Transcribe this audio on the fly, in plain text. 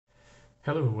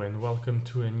Hello and welcome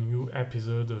to a new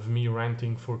episode of me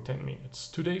ranting for 10 minutes.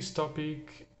 Today's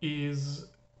topic is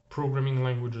programming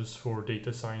languages for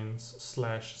data science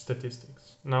slash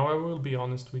statistics. Now I will be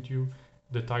honest with you,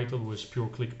 the title was pure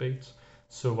clickbait,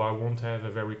 so I won't have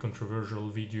a very controversial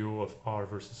video of R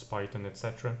versus Python,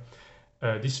 etc.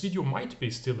 This video might be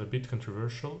still a bit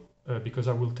controversial because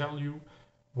I will tell you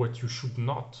what you should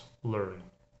not learn.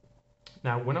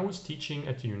 Now, when I was teaching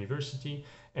at the university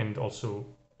and also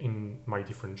in my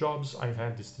different jobs, I've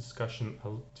had this discussion,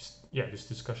 this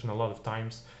discussion a lot of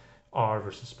times, R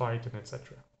versus Python,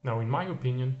 etc. Now, in my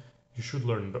opinion, you should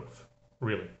learn both,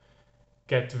 really.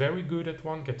 Get very good at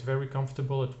one, get very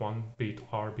comfortable at one, be it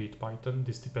R, be it Python.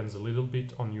 This depends a little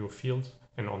bit on your field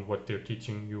and on what they're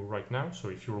teaching you right now. So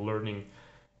if you're learning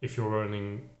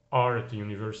R at the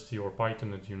university or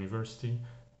Python at the university,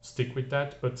 stick with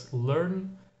that, but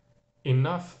learn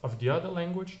enough of the other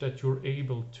language that you're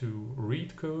able to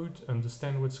read code,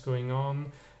 understand what's going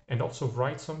on, and also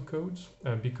write some code,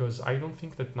 because I don't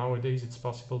think that nowadays it's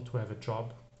possible to have a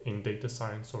job in data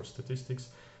science or statistics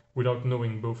without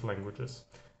knowing both languages.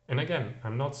 And again,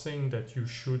 I'm not saying that you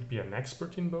should be an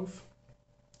expert in both,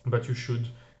 but you should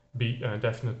be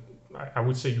I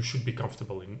would say you should be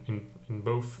comfortable in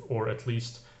both, or at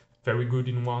least very good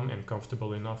in one and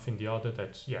comfortable enough in the other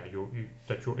that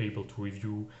you're able to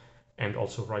review and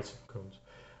also write some code.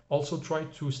 Also try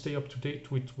to stay up to date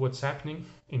with what's happening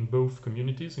in both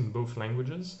communities, in both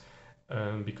languages,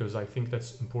 because I think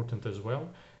that's important as well.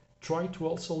 Try to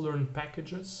also learn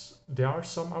packages. There are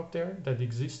some out there that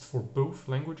exist for both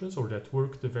languages or that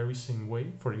work the very same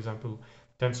way. For example,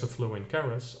 TensorFlow and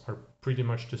Keras are pretty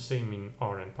much the same in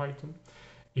R and Python.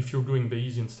 If you're doing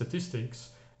Bayesian statistics,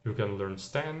 you can learn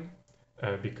Stan,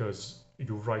 because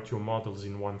you write your models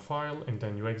in one file and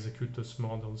then you execute those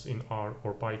models in R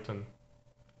or Python.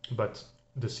 But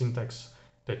the syntax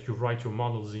that you write your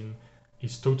models in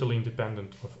is totally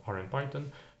independent of R and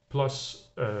Python. Plus,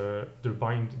 there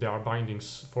are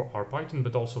bindings for R Python,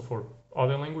 but also for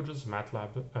other languages,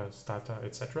 MATLAB, Stata,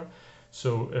 etc.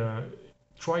 So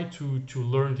try to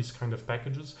learn these kind of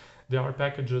packages. There are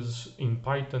packages in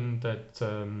Python that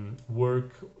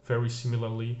work very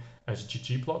similarly as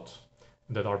ggplot,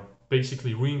 that are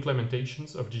basically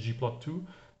re-implementations of ggplot2.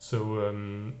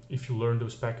 So if you learn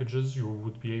those packages, you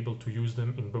would be able to use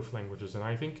them in both languages. And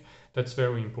I think that's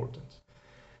very important.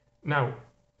 Now,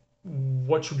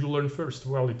 what should you learn first?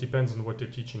 Well, it depends on what they're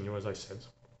teaching you, as I said.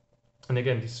 And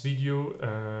again, this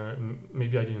video,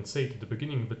 maybe I didn't say it at the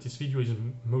beginning, but this video is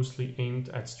mostly aimed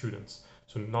at students.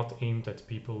 So not aimed at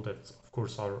people that, of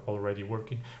course, are already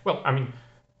working. Well, I mean,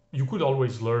 you could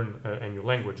always learn a new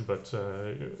language, but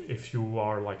if you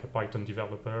are like a Python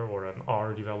developer or an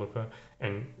R developer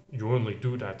and you only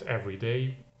do that every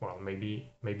day, well, maybe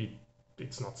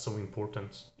it's not so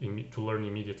important to learn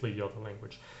immediately the other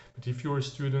language. But if you're a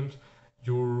student,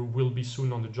 you will be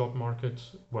soon on the job market,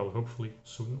 well, hopefully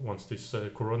soon, once this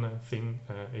corona thing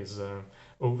is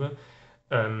over.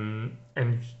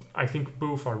 And I think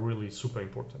both are really super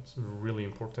important, really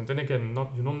important. And again,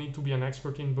 you don't need to be an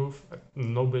expert in both.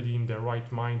 Nobody in their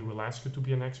right mind will ask you to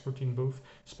be an expert in both,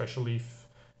 especially if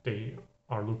they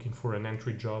are looking for an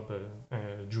entry job,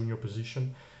 a junior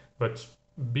position. But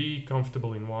be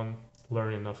comfortable in one,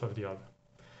 learn enough of the other.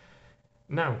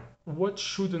 Now, what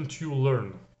shouldn't you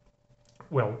learn?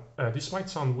 Well, this might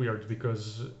sound weird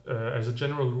because as a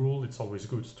general rule, it's always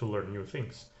good to learn new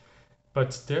things.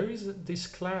 But there is this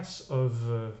class of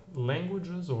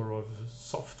languages or of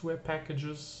software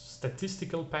packages,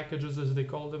 statistical packages as they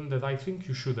call them, that I think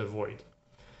you should avoid.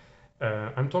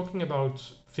 I'm talking about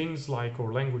things like,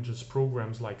 or languages,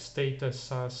 programs like Stata,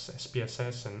 SAS,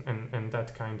 SPSS, and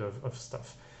that kind of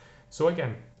stuff. So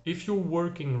again, if you're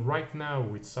working right now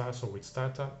with SAS or with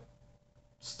Stata,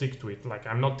 stick to it. Like,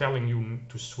 I'm not telling you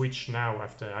to switch now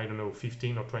after, I don't know,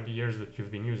 15 or 20 years that you've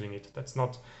been using it. That's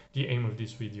not the aim of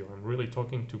this video. I'm really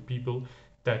talking to people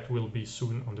that will be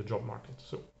soon on the job market.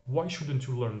 So why shouldn't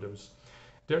you learn those?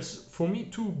 There's, for me,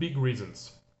 two big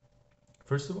reasons.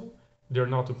 First of all, they're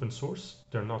not open source,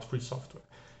 they're not free software.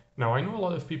 Now, I know a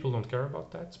lot of people don't care about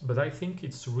that, but I think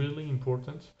it's really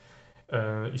important,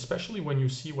 especially when you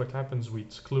see what happens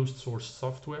with closed source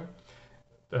software.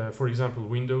 For example,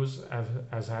 Windows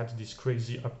has had these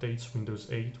crazy updates, Windows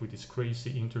 8, with this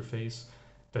crazy interface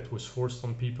that was forced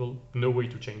on people. No way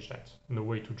to change that. No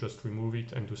way to just remove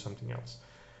it and do something else.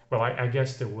 Well, I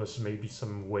guess there was maybe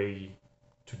some way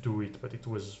to do it, but it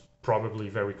was probably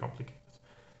very complicated.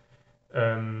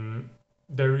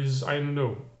 There is, I don't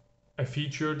know, a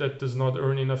feature that does not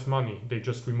earn enough money. They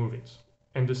just remove it.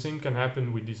 And the same can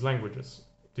happen with these languages.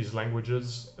 These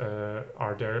languages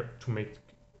are there to make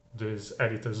this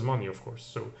editor's money, of course.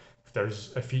 So if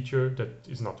there's a feature that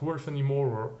is not worth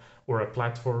anymore, or a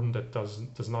platform that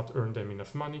does not earn them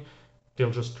enough money,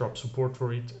 they'll just drop support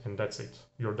for it, and that's it.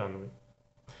 You're done with.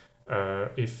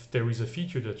 If there is a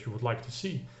feature that you would like to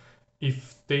see,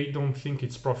 if they don't think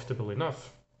it's profitable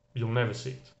enough, you'll never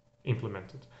see it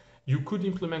implemented. You could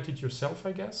implement it yourself,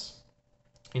 I guess,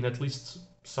 in at least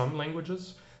some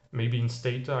languages. Maybe in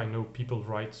Stata, I know people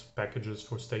write packages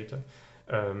for Stata,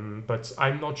 but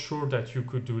I'm not sure that you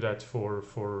could do that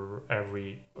for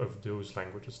every of those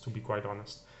languages, to be quite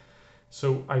honest.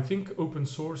 So I think open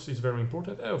source is very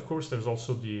important. And of course, there's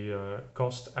also the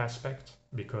cost aspect,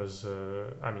 because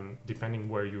I mean, depending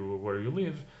where you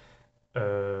live,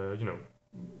 you know,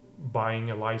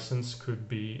 buying a license could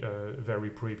be very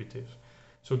prohibitive.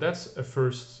 So that's a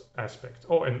first aspect.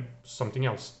 Oh, and something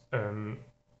else.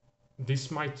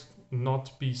 This might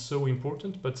not be so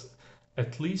important, but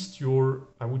at least you're,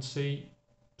 I would say,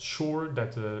 sure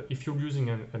that if you're using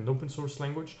an open source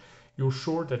language, you're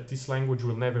sure that this language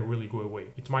will never really go away.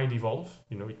 It might evolve,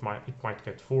 you know, it might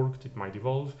get forked, it might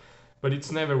evolve, but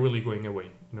it's never really going away.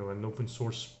 You know, an open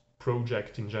source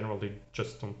project in general, they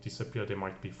just don't disappear. They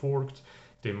might be forked,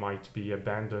 they might be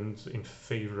abandoned in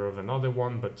favor of another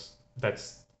one, but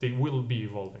they will be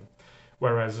evolving.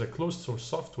 Whereas a closed source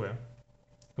software,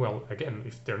 well, again,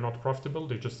 if they're not profitable,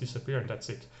 they just disappear and that's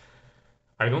it.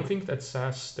 I don't think that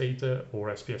SAS, Stata, or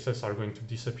SPSS are going to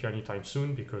disappear anytime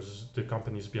soon, because the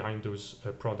companies behind those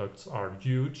products are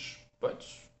huge, but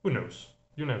who knows?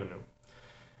 You never know.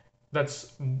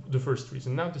 That's the first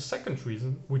reason. Now, the second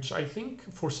reason, which I think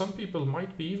for some people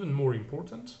might be even more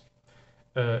important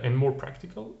and more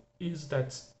practical, is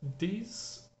that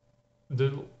these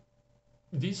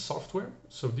software,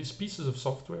 so these pieces of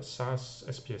software, SAS,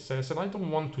 SPSS, and I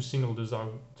don't want to single those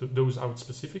out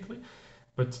specifically,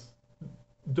 but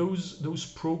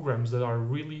those programs that are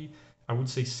really, I would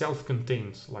say,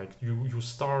 self-contained, like you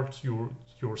start your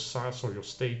SAS or your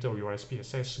Stata or your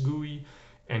SPSS GUI,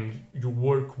 and you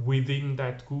work within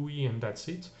that GUI, and that's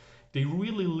it. They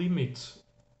really limit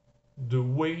the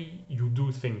way you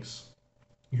do things.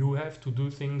 You have to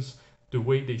do things the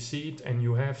way they see it, and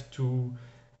you have to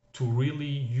really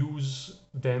use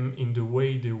them in the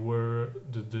way they were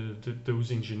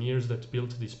those engineers that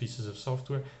built these pieces of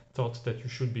software thought that you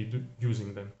should be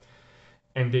using them.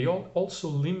 And they also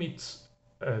limit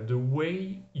the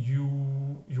way you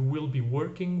will be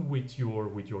working with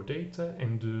your data,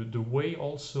 and the way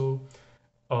also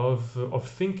of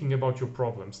thinking about your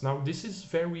problems. Now, this is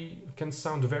can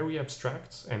sound very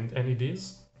abstract, and it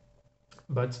is,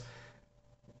 but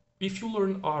if you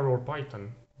learn R or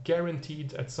Python,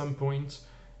 guaranteed at some point,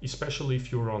 especially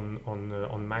if you're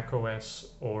on Mac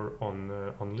OS or on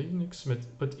Linux,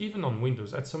 but even on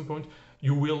Windows, at some point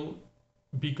you will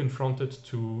be confronted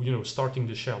to, you know, starting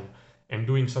the shell and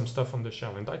doing some stuff on the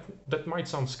shell, and that might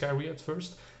sound scary at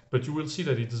first, but you will see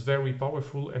that it is very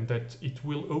powerful, and that it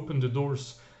will open the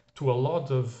doors to a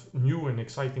lot of new and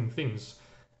exciting things.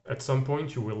 At some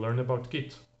point you will learn about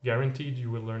Git. Guaranteed you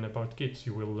will learn about Git.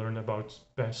 You will learn about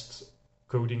best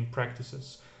coding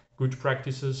practices, good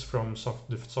practices from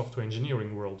the software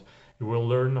engineering world. You will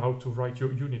learn how to write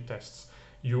your unit tests.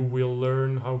 You will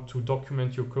learn how to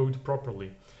document your code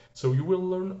properly. So you will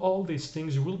learn all these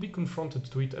things. You will be confronted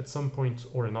to it at some point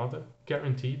or another,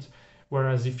 guaranteed.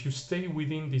 Whereas if you stay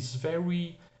within these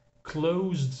very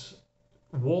closed,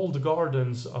 walled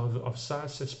gardens of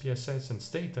SAS, SPSS, and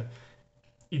Stata,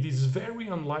 it is very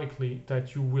unlikely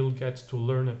that you will get to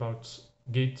learn about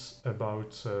Git,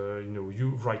 about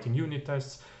you writing unit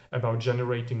tests, about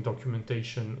generating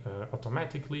documentation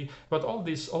automatically, but all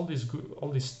these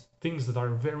things that are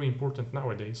very important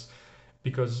nowadays.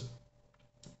 Because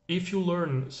if you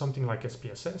learn something like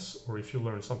SPSS, or if you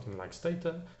learn something like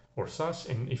Stata or SAS,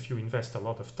 and if you invest a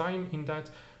lot of time in that,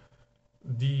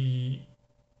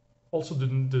 also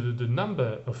the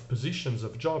number of positions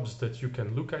of jobs that you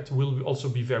can look at will also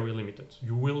be very limited.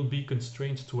 You will be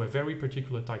constrained to a very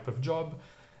particular type of job,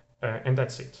 and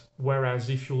that's it. Whereas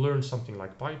if you learn something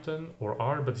like Python or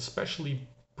R, but especially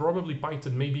probably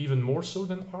Python, maybe even more so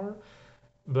than R,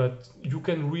 but you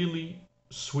can really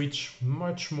switch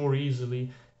much more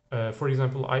easily. For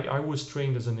example, I was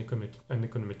trained as an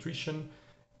econometrician.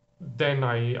 Then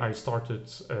I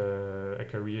started a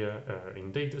career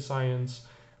in data science.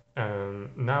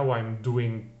 Now I'm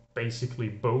doing basically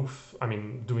both. I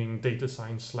mean, doing data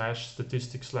science /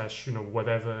 statistics /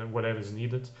 whatever is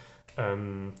needed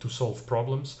to solve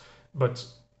problems. But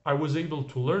I was able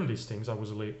to learn these things. I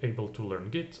was able to learn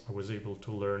Git. I was able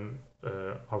to learn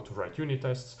how to write unit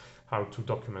tests, how to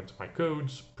document my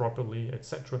codes properly,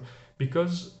 etc.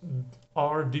 Because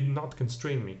R did not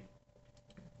constrain me.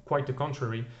 quite the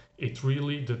contrary. It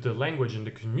really, the language and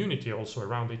the community also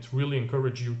around it really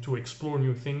encourage you to explore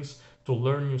new things, to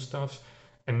learn new stuff.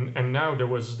 And now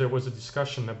there was a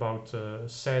discussion about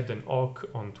SED and awk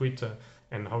on Twitter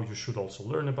and how you should also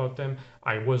learn about them.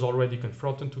 I was already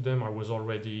confronted to them. I was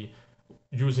already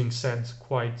using SED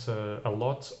quite a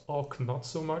lot, awk not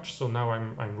so much. So now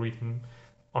I'm reading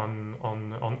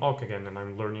on awk again, and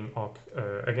I'm learning awk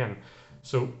again.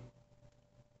 So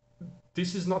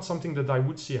this is not something that I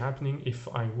would see happening if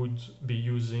I would be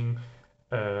using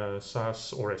SAS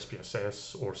or SPSS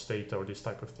or Stata or these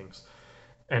type of things.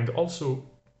 And also,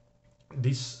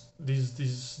 these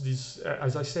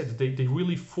as I said, they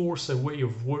really force a way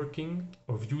of working,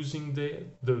 of using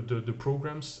the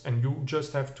programs, and you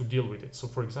just have to deal with it. So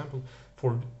for example,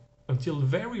 until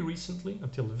very recently,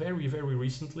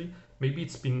 maybe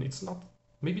it's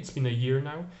been a year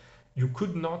now, you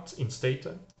could not in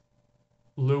Stata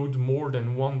load more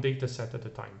than one data set at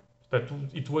a time. That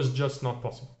it was just not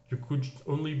possible. You could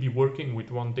only be working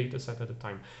with one data set at a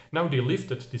time. Now they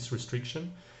lifted this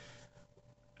restriction.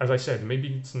 As I said, maybe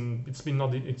it's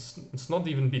not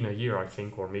even been a year, I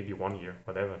think, or maybe 1 year,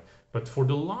 whatever. But for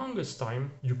the longest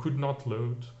time, you could not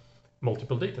load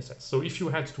multiple data sets. So if you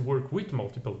had to work with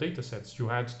multiple data sets, you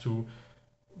had to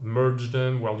merge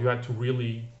them. Well, you had to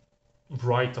really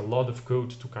write a lot of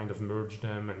code to kind of merge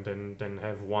them and then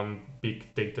have one big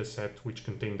data set which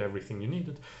contained everything you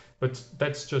needed. But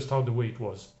that's just how the way it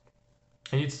was.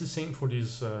 And it's the same for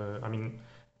these, I mean,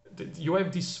 you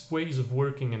have these ways of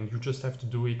working and you just have to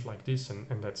do it like this,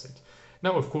 and that's it.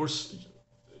 Now, of course,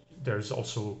 there's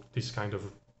also this kind of,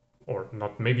 or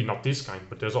not, maybe not this kind,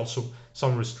 but there's also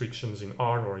some restrictions in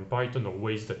R or in Python, or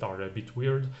ways that are a bit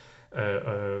weird.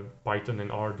 Python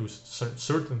and R do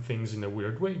certain things in a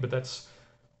weird way, but that's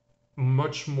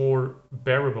much more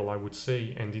bearable, I would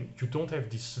say, and you don't have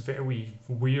these very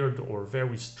weird or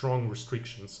very strong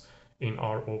restrictions in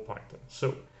R or Python.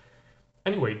 So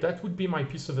anyway, that would be my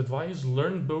piece of advice.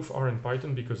 Learn both R and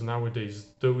Python, because nowadays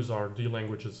those are the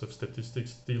languages of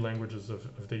statistics, the languages of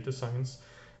data science.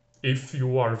 If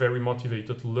you are very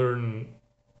motivated, learn,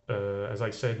 as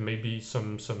I said, maybe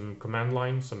some command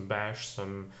line, some bash,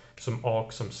 some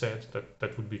awk, some sed.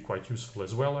 That would be quite useful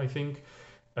as well, I think.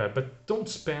 But don't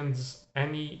spend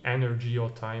any energy or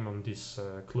time on these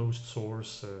closed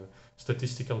source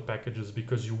statistical packages,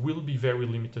 because you will be very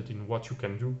limited in what you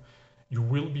can do. You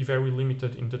will be very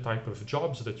limited in the type of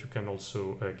jobs that you can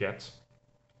also get.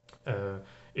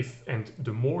 And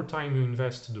the more time you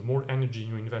invest, the more energy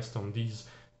you invest on these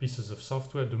pieces of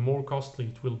software, the more costly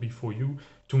it will be for you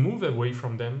to move away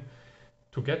from them,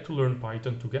 to get to learn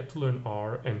Python, to get to learn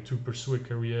R, and to pursue a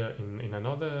career in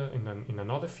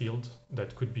another field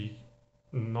that could be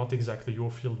not exactly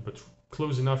your field, but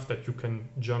close enough that you can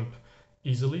jump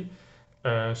easily.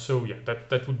 So yeah,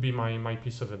 that would be my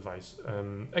piece of advice.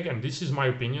 Again, this is my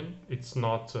opinion. It's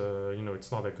not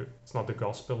it's not the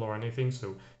gospel or anything.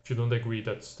 So if you don't agree,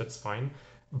 that's fine.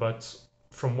 But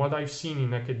from what I've seen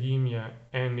in academia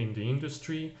and in the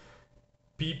industry,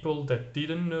 people that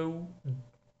didn't know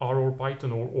R or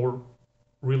Python, or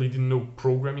really didn't know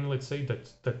programming, let's say,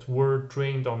 that were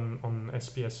trained on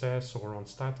SPSS or on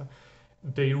Stata,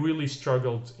 they really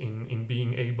struggled in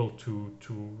being able to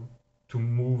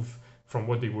move from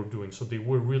what they were doing. So they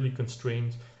were really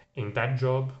constrained in that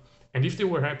job. And if they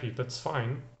were happy, that's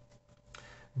fine.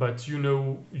 But you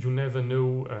never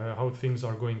know how things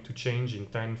are going to change in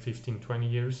 10, 15, 20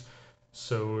 years.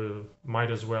 So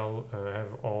might as well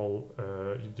have all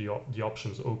the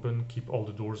options open, keep all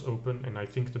the doors open. And I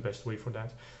think the best way for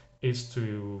that is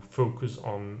to focus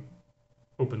on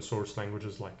open source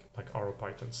languages like R or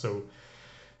Python. So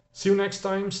see you next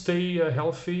time. Stay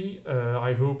healthy.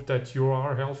 I hope that you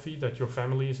are healthy, that your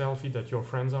family is healthy, that your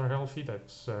friends are healthy, that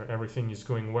everything is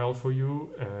going well for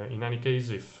you. In any case,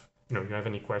 if you have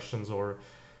any questions or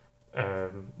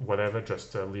whatever,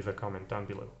 just leave a comment down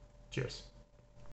below. Cheers.